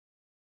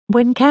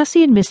When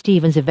Cassie and Miss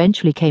Stevens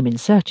eventually came in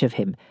search of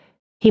him,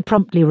 he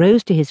promptly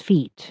rose to his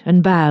feet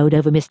and bowed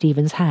over Miss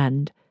Stevens'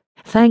 hand,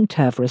 thanked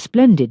her for a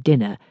splendid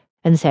dinner,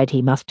 and said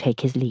he must take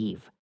his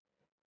leave.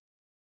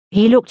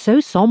 He looked so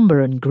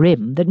sombre and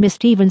grim that Miss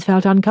Stevens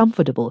felt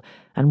uncomfortable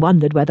and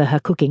wondered whether her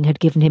cooking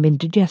had given him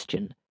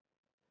indigestion.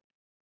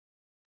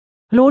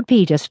 Lord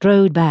Peter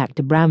strode back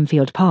to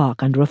Bramfield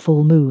Park under a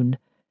full moon.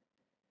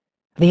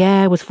 The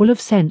air was full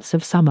of scents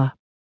of summer,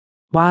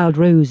 wild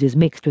roses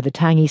mixed with the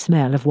tangy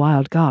smell of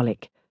wild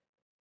garlic.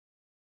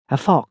 A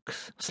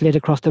fox slid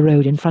across the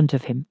road in front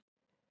of him.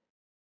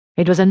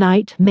 It was a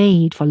night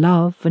made for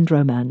love and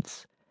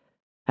romance,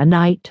 a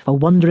night for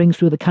wandering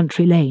through the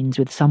country lanes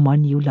with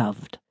someone you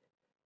loved.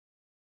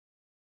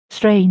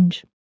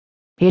 Strange,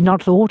 he had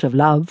not thought of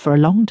love for a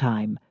long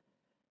time.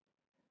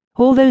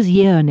 All those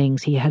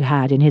yearnings he had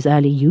had in his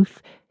early youth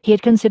he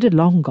had considered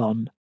long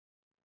gone.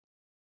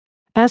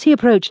 As he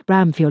approached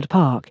Bramfield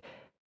Park,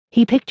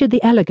 he pictured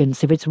the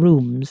elegance of its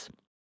rooms,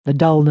 the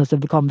dullness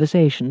of the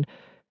conversation,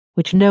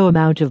 which no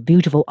amount of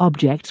beautiful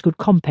objects could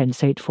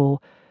compensate for.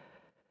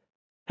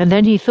 And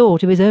then he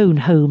thought of his own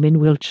home in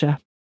Wiltshire,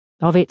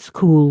 of its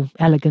cool,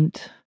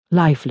 elegant,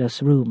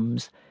 lifeless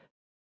rooms,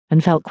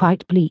 and felt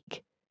quite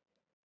bleak.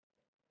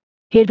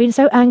 He had been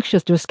so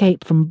anxious to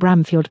escape from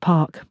Bramfield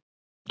Park,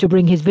 to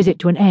bring his visit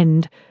to an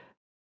end,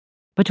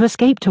 but to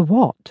escape to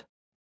what?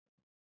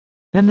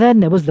 And then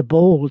there was the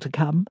ball to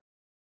come.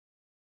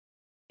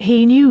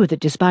 He knew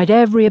that despite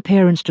every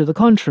appearance to the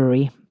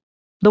contrary,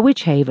 the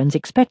Witchhavens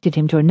expected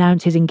him to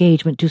announce his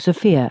engagement to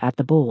Sophia at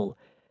the ball.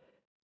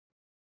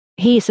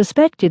 He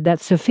suspected that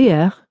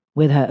Sophia,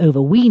 with her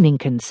overweening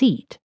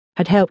conceit,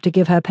 had helped to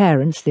give her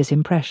parents this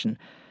impression.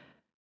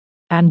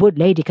 And would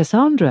Lady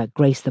Cassandra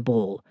grace the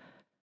ball?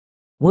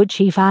 Would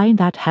she find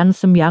that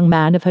handsome young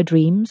man of her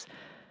dreams?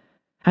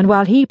 And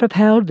while he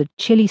propelled the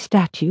chilly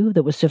statue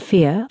that was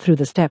Sophia through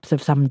the steps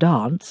of some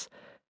dance,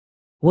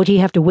 would he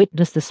have to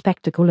witness the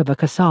spectacle of a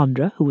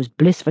Cassandra who was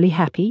blissfully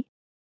happy?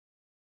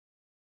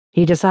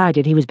 He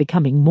decided he was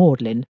becoming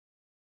maudlin.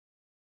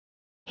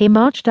 He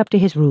marched up to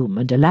his room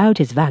and allowed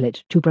his valet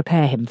to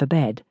prepare him for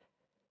bed.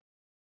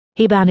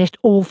 He banished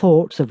all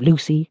thoughts of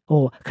Lucy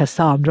or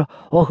Cassandra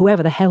or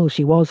whoever the hell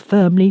she was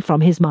firmly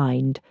from his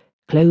mind,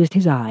 closed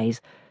his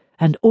eyes,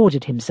 and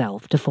ordered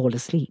himself to fall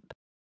asleep.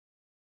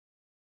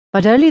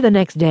 But early the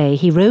next day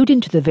he rode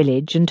into the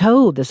village and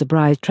told the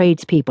surprised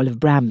tradespeople of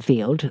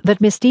Bramfield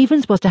that Miss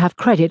Stevens was to have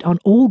credit on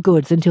all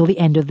goods until the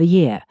end of the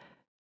year,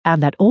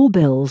 and that all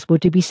bills were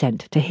to be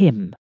sent to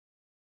him.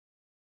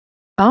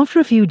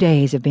 After a few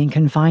days of being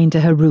confined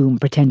to her room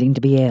pretending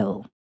to be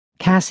ill,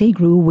 Cassie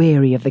grew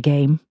weary of the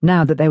game,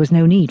 now that there was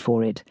no need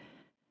for it.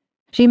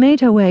 She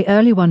made her way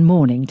early one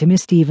morning to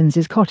Miss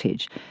Stevens's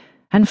cottage,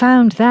 and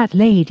found that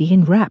lady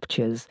in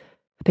raptures,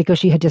 because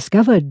she had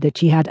discovered that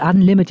she had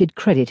unlimited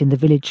credit in the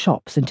village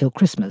shops until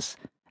Christmas,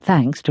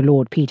 thanks to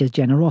Lord Peter's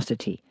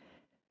generosity.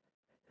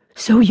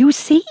 "So you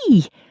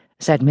see,"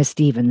 said Miss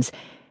Stevens,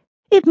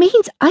 "it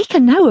means I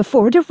can now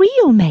afford a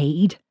real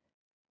maid."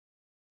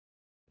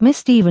 Miss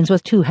Stevens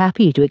was too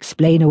happy to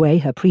explain away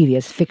her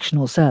previous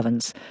fictional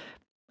servants.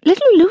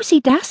 "Little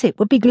Lucy Dassett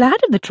would be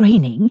glad of the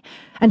training,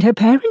 and her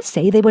parents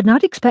say they would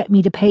not expect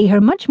me to pay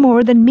her much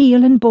more than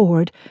meal and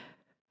board.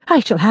 I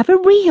shall have a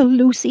real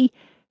Lucy,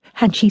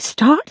 and she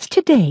starts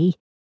today."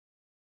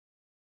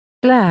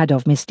 Glad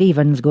of Miss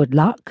Stevens' good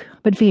luck,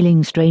 but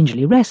feeling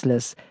strangely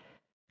restless,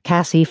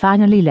 Cassie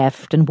finally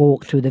left and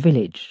walked through the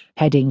village,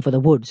 heading for the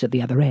woods at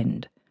the other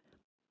end.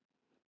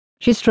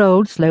 She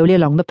strolled slowly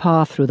along the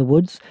path through the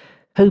woods,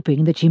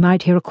 hoping that she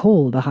might hear a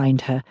call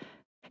behind her,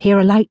 hear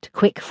a light,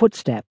 quick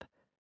footstep,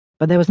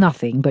 but there was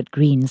nothing but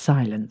green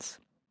silence.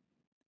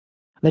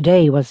 The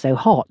day was so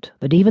hot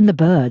that even the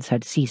birds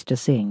had ceased to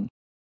sing.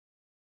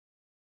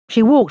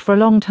 She walked for a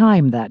long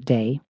time that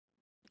day,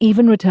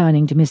 even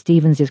returning to Miss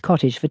Stevens's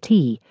cottage for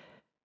tea,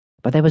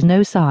 but there was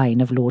no sign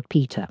of Lord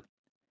Peter.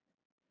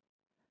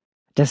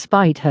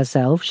 Despite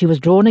herself, she was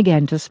drawn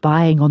again to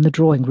spying on the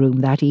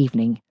drawing-room that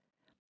evening.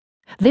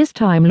 This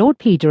time Lord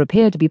Peter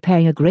appeared to be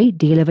paying a great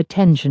deal of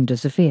attention to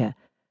Sophia.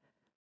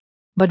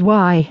 But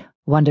why,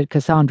 wondered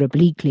Cassandra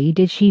bleakly,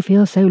 did she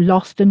feel so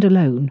lost and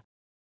alone?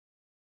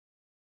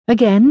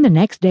 Again, the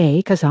next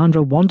day,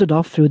 Cassandra wandered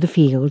off through the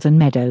fields and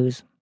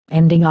meadows,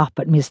 ending up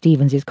at Miss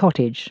Stevens's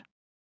cottage,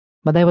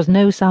 but there was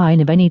no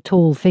sign of any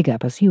tall figure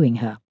pursuing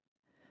her.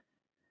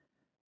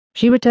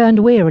 She returned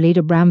wearily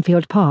to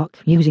Bramfield Park,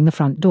 using the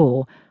front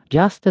door,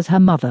 just as her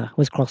mother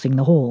was crossing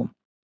the hall.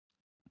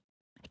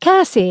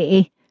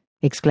 "Cassie,"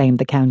 exclaimed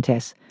the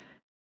Countess,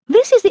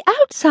 "this is the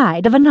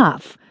outside of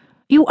enough.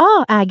 You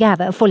are, I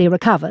gather, fully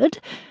recovered.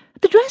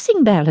 The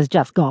dressing bell has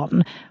just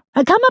gone.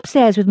 Come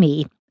upstairs with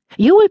me.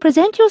 You will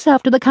present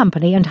yourself to the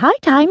company, and high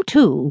time,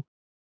 too."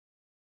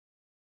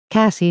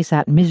 Cassie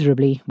sat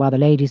miserably while the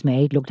lady's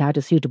maid looked out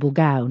a suitable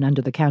gown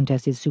under the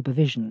Countess's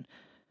supervision.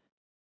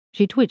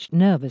 She twitched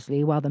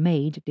nervously while the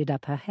maid did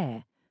up her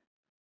hair.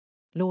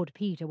 Lord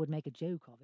Peter would make a joke of it.